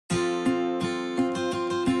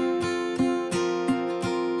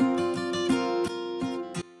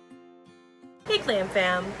Glam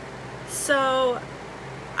Fam. So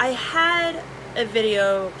I had a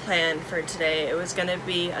video planned for today. It was gonna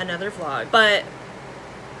be another vlog, but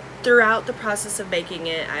throughout the process of making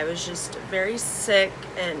it, I was just very sick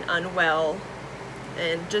and unwell,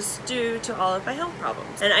 and just due to all of my health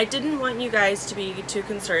problems. And I didn't want you guys to be too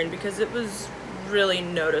concerned because it was really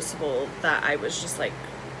noticeable that I was just like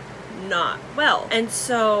not well. And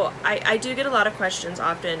so I do get a lot of questions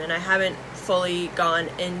often, and I haven't fully gone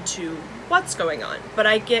into what's going on, but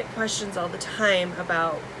I get questions all the time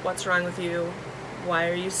about what's wrong with you, why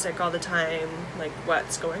are you sick all the time, like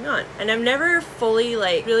what's going on. And I've never fully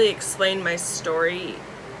like really explained my story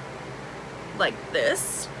like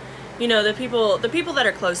this. You know, the people that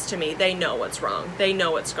are close to me, they know what's wrong, they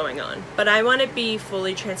know what's going on. But I want to be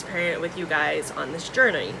fully transparent with you guys on this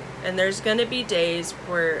journey. And there's gonna be days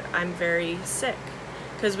where I'm very sick,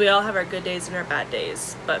 because we all have our good days and our bad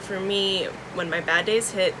days. But for me, when my bad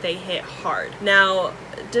days hit, they hit hard. Now,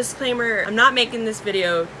 disclaimer, I'm not making this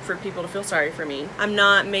video for people to feel sorry for me. I'm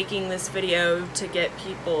not making this video to get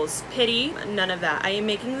people's pity, none of that. I am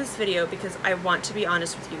making this video because I want to be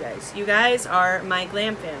honest with you guys. You guys are my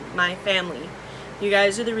Glam Fam, my family. You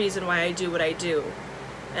guys are the reason why I do what I do.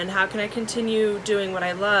 And how can I continue doing what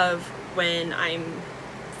I love when I'm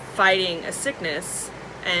fighting a sickness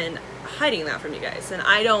and hiding that from you guys? And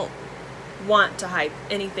I don't want to hide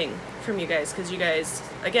anything from you guys, because you guys,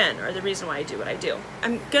 again, are the reason why I do what I do.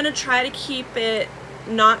 I'm gonna try to keep it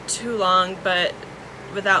not too long, but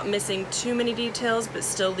without missing too many details, but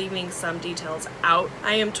still leaving some details out.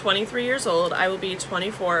 I am 23 years old. I will be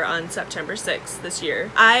 24 on September 6th this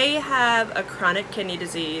year. I have a chronic kidney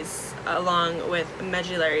disease along with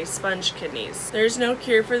medullary sponge kidneys. There's no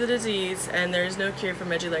cure for the disease, and there's no cure for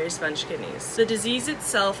medullary sponge kidneys. The disease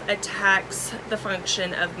itself attacks the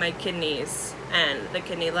function of my kidneys and the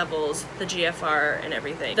kidney levels, the GFR and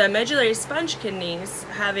everything. The medullary sponge kidneys,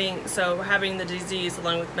 having the disease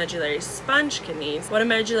along with medullary sponge kidneys, what a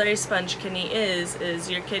medullary sponge kidney is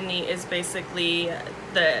your kidney is basically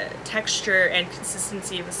the texture and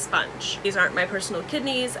consistency of a sponge. These aren't my personal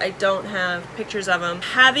kidneys. I don't have pictures of them.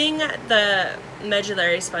 Having the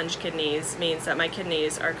medullary sponge kidneys means that my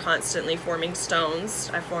kidneys are constantly forming stones.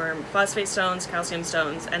 I form phosphate stones, calcium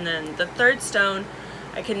stones, and then the third stone,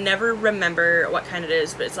 I can never remember what kind it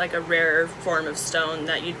is, but it's like a rare form of stone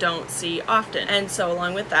that you don't see often. And so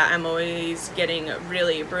along with that, I'm always getting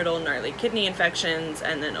really brutal, gnarly kidney infections,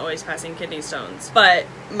 and then always passing kidney stones. But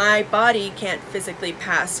my body can't physically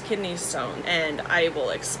pass kidney stone, and I will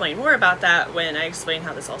explain more about that when I explain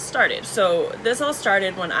how this all started. So this all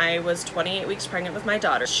started when I was 28 weeks pregnant with my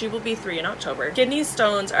daughter. She will be 3 in October. Kidney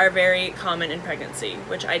stones are very common in pregnancy,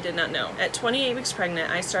 which I did not know. At 28 weeks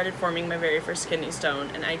pregnant, I started forming my very first kidney stone,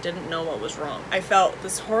 and I didn't know what was wrong. I felt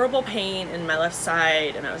this horrible pain in my left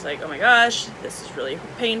side, and I was like, oh my gosh, this is really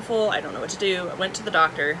painful. I don't know what to do. I went to the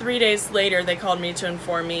doctor. 3 days later, they called me to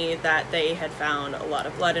inform me that they had found a lot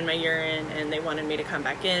of blood in my urine, and they wanted me to come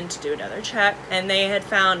back in to do another check. And they had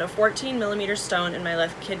found a 14mm stone in my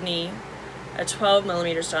left kidney, a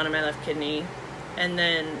 12mm stone in my left kidney, and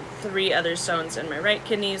then 3 other stones in my right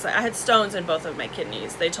kidneys. I had stones in both of my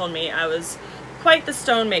kidneys. They told me I was quite the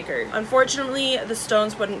stone maker. Unfortunately, the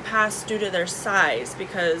stones wouldn't pass due to their size,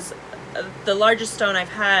 because the largest stone I've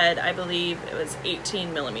had, I believe it was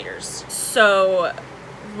 18mm. So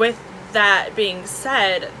with that being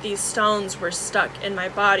said, these stones were stuck in my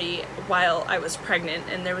body while I was pregnant,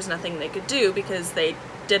 and there was nothing they could do because they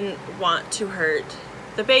didn't want to hurt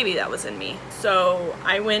the baby that was in me. So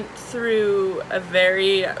I went through a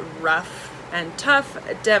very rough and tough,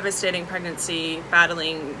 devastating pregnancy,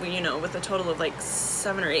 battling, you know, with a total of like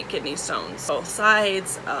 7 or 8 kidney stones. Both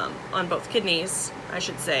sides, on both kidneys, I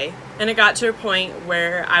should say. And it got to a point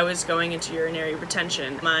where I was going into urinary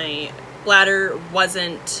retention. My bladder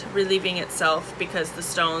wasn't relieving itself because the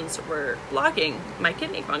stones were blocking my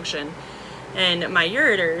kidney function. And my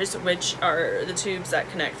ureters, which are the tubes that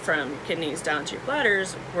connect from kidneys down to your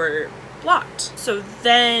bladders, were blocked. So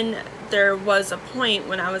then there was a point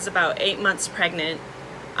when I was about 8 months pregnant,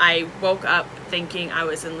 I woke up thinking I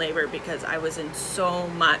was in labor because I was in so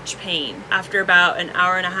much pain. After about an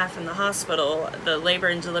hour and a half in the hospital, the labor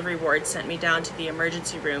and delivery ward sent me down to the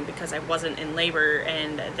emergency room because I wasn't in labor,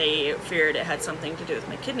 and they feared it had something to do with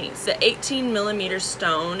my kidneys. The 18mm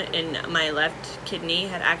stone in my left kidney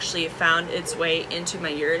had actually found its way into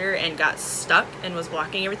my ureter and got stuck and was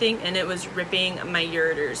blocking everything, and it was ripping my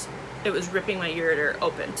ureters. It was ripping my ureter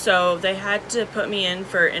open. So they had to put me in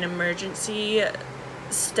for an emergency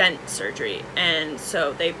stent surgery, and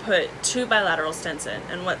so they put 2 bilateral stents in.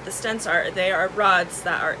 And what the stents are, they are rods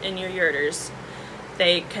that are in your ureters.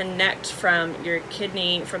 they connect from your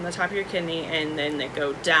kidney, from the top of your kidney, and then they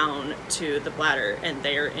go down to the bladder, and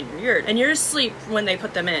they're in your urine. And you're asleep when they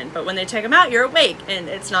put them in, but when they take them out, you're awake, and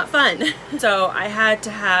it's not fun. So I had to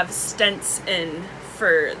have stents in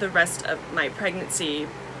for the rest of my pregnancy,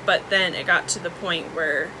 but then it got to the point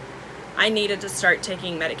where I needed to start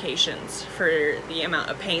taking medications for the amount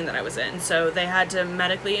of pain that I was in. So they had to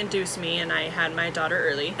medically induce me, and I had my daughter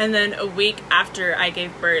early. And then a week after I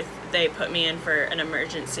gave birth, they put me in for an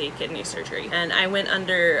emergency kidney surgery. And I went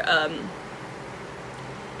under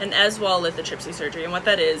an S-wall lithotripsy surgery. And what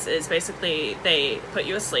that is basically they put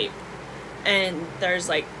you asleep, and there's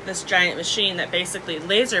like this giant machine that basically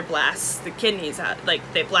laser blasts the kidneys out. Like,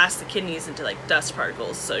 they blast the kidneys into like dust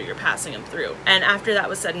particles, so you're passing them through. And after that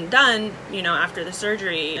was said and done, you know, after the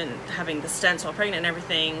surgery and having the stents while pregnant and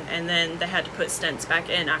everything, and then they had to put stents back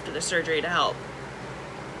in after the surgery to help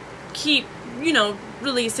keep, you know,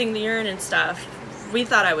 releasing the urine and stuff. We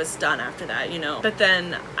thought I was done after that, you know, but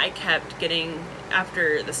then I kept getting,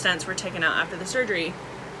 after the stents were taken out after the surgery,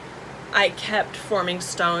 I kept forming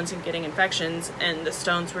stones and getting infections, and the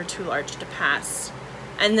stones were too large to pass.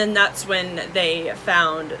 And then that's when they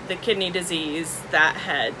found the kidney disease that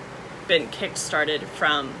had been kick-started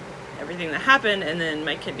from everything that happened, and then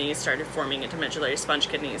my kidneys started forming into medullary sponge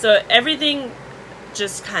kidneys. So everything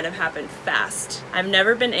just kind of happened fast. I've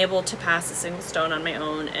never been able to pass a single stone on my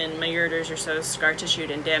own, and my ureters are so scar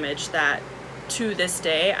tissued and damaged that to this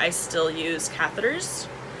day I still use catheters.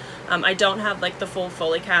 I don't have like the full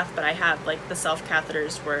Foley cath, but I have like the self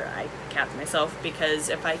catheters where I cath myself, because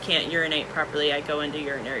if I can't urinate properly, I go into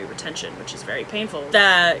urinary retention, which is very painful.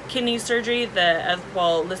 The kidney surgery, the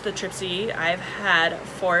lithotripsy, I've had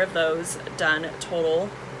 4 of those done total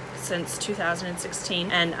since 2016,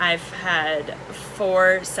 and I've had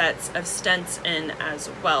 4 sets of stents in as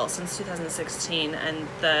well since 2016, and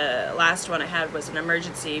the last one I had was an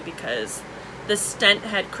emergency because the stent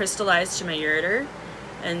had crystallized to my ureter,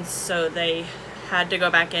 and so they had to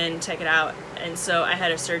go back in, take it out, and so I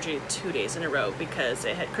had a surgery 2 days in a row because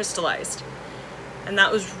it had crystallized, and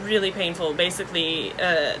that was really painful. Basically,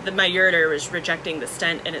 my ureter was rejecting the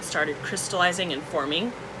stent, and it started crystallizing and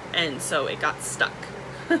forming, and so it got stuck.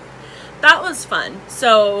 That was fun.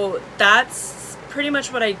 So that's pretty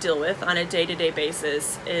much what I deal with on a day-to-day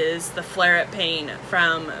basis, is the flare-up pain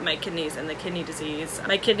from my kidneys and the kidney disease.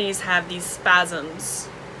 My kidneys have these spasms,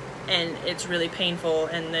 and it's really painful,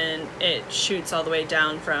 and then it shoots all the way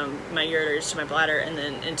down from my ureters to my bladder and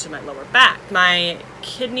then into my lower back. My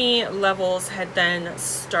kidney levels had then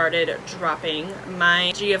started dropping.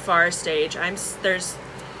 My GFR stage, there's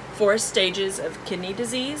 4 stages of kidney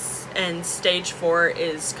disease, and stage 4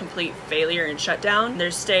 is complete failure and shutdown.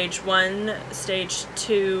 There's stage 1, stage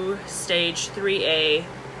 2, stage 3A,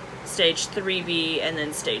 stage 3B, and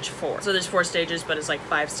then stage 4. So there's 4 stages, but it's like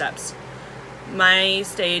 5 steps. My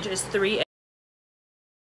stage is 3A,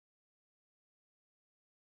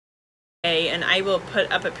 and I will put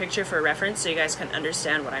up a picture for reference so you guys can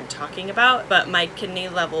understand what I'm talking about, but my kidney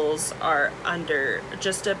levels are under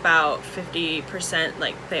just about 50%,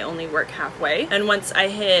 like they only work halfway. And once I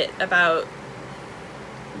hit about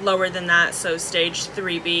lower than that, so stage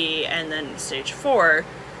 3B and then stage 4,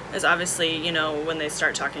 is obviously, you know, when they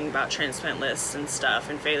start talking about transplant lists and stuff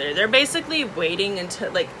and failure, they're basically waiting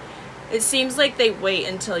until, like, it seems like they wait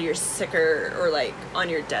until you're sicker or like on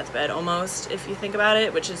your deathbed almost, if you think about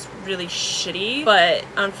it, which is really shitty. But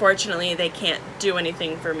unfortunately, they can't do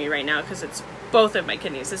anything for me right now because it's both of my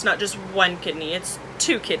kidneys. It's not just one kidney, it's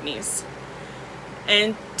 2 kidneys.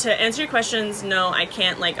 And to answer your questions, no, I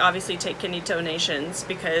can't like obviously take kidney donations,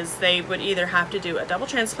 because they would either have to do a double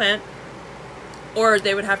transplant or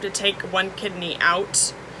they would have to take one kidney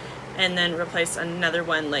out and then replace another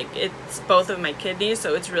one. Like, it's both of my kidneys,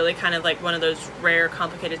 so it's really kind of like one of those rare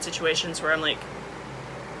complicated situations where I'm like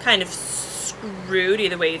kind of screwed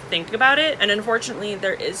either way you think about it. And unfortunately,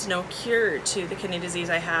 there is no cure to the kidney disease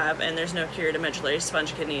I have, and there's no cure to medullary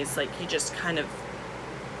sponge kidneys. Like, you just kind of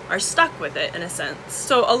are stuck with it in a sense.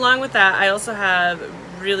 So along with that, I also have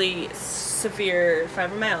really severe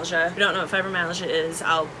fibromyalgia. If you don't know what fibromyalgia is,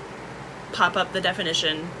 I'll pop up the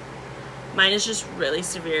definition. Mine is just really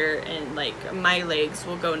severe, and like my legs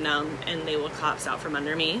will go numb and they will collapse out from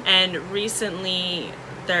under me. And recently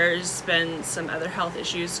there's been some other health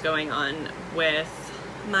issues going on with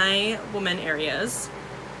my woman areas.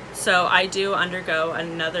 So I do undergo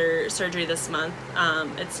another surgery this month.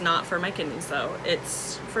 It's not for my kidneys though,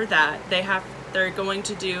 it's for that. They're going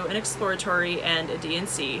to do an exploratory and a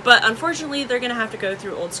DNC, but unfortunately they're gonna have to go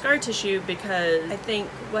through old scar tissue, because I think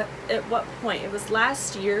at what point, it was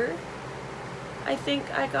last year I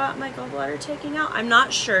think I got my gallbladder taken out. I'm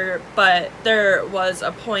not sure, but there was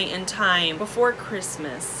a point in time before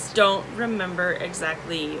Christmas. Don't remember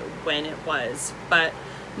exactly when it was, but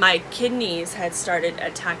my kidneys had started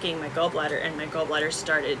attacking my gallbladder, and my gallbladder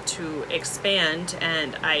started to expand,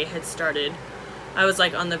 and I was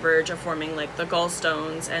like on the verge of forming like the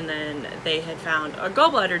gallstones, and then they had found a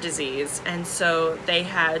gallbladder disease, and so they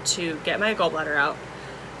had to get my gallbladder out.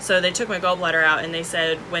 So they took my gallbladder out, and they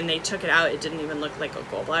said when they took it out, it didn't even look like a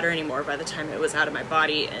gallbladder anymore by the time it was out of my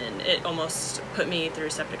body, and it almost put me through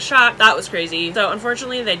septic shock. That was crazy. So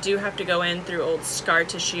unfortunately, they do have to go in through old scar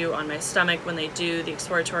tissue on my stomach when they do the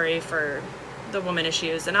exploratory for the woman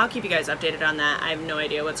issues, and I'll keep you guys updated on that. I have no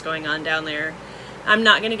idea what's going on down there. I'm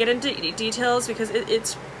not going to get into details because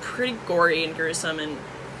it's pretty gory and gruesome and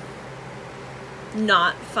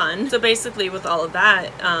not fun. So basically with all of that,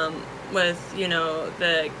 with, you know,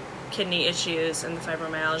 the kidney issues and the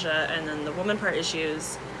fibromyalgia, and then the woman part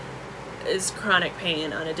issues, is chronic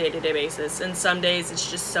pain on a day-to-day basis. And some days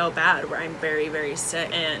it's just so bad where I'm very, very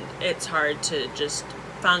sick, and it's hard to just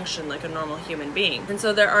function like a normal human being. And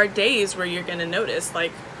so there are days where you're gonna notice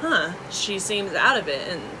like, huh, she seems out of it,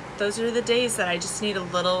 and those are the days that I just need a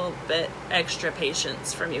little bit extra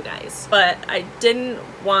patience from you guys. But I didn't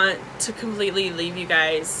want to completely leave you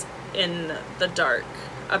guys in the dark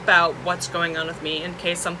about what's going on with me in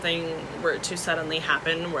case something were to suddenly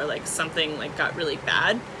happen where like something like got really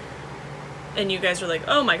bad and you guys were like,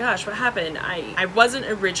 oh my gosh, what happened? I wasn't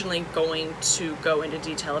originally going to go into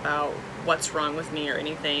detail about what's wrong with me or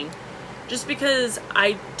anything, just because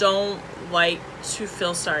I don't like to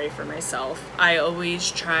feel sorry for myself. I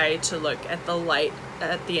always try to look at the light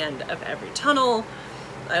at the end of every tunnel.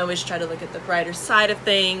 I always try to look at the brighter side of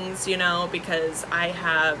things, you know, because I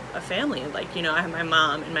have a family. Like, you know, I have my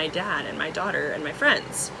mom and my dad and my daughter and my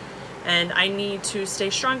friends, and I need to stay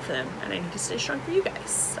strong for them, and I need to stay strong for you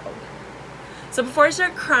guys. So before I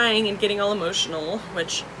start crying and getting all emotional,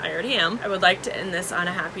 which I already am, I would like to end this on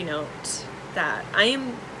a happy note that I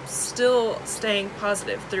am still staying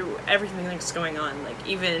positive through everything that's going on. Like,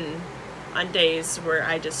 even on days where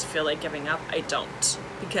I just feel like giving up, I don't,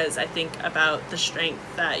 because I think about the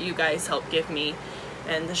strength that you guys help give me,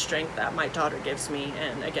 and the strength that my daughter gives me,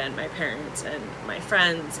 and again, my parents and my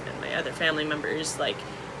friends and my other family members. Like,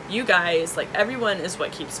 you guys, like, everyone is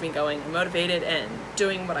what keeps me going and motivated and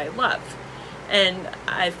doing what I love. And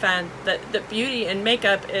I found that the beauty in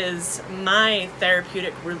makeup is my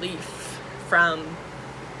therapeutic relief from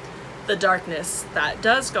the darkness that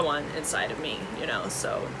does go on inside of me, you know.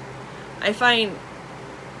 So I find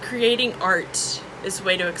creating art is a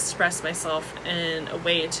way to express myself and a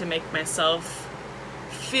way to make myself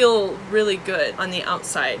feel really good on the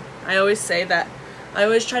outside. I always say that I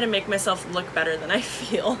always try to make myself look better than I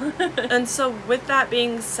feel. And so with that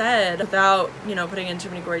being said, without, you know, putting in too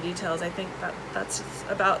many gory details, I think that that's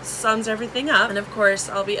about sums everything up. And of course,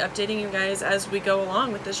 I'll be updating you guys as we go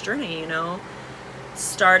along with this journey, you know.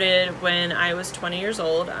 Started when I was 20 years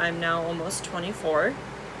old. I'm now almost 24.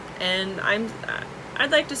 And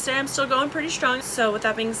I'd like to say I'm still going pretty strong. So with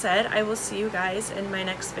that being said, I will see you guys in my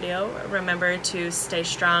next video. Remember to stay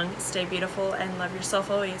strong, stay beautiful, and love yourself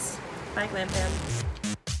always. Bye, Glam Fam.